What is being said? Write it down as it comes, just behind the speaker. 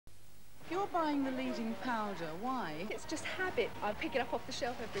you're buying the leading powder. Why? It's just habit. I pick it up off the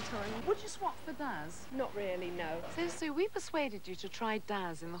shelf every time. Would you swap for Daz? Not really, no. So, Sue, we persuaded you to try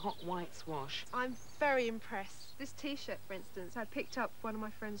Daz in the hot whites wash. I'm very impressed. This T-shirt, for instance, I picked up one of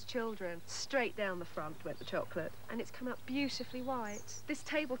my friend's children. Straight down the front went the chocolate, and it's come out beautifully white. This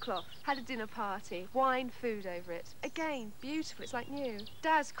tablecloth had a dinner party, wine, food over it. Again, beautiful, it's like new.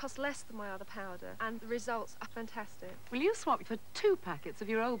 Daz costs less than my other powder, and the results are fantastic. Will you swap for 2 packets of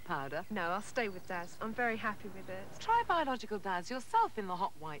your old powder? No, I'll stay with Daz. I'm very happy with it. Try biological Daz yourself in the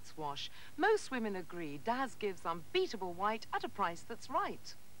hot whites wash. Most women agree Daz gives unbeatable white at a price that's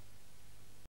right.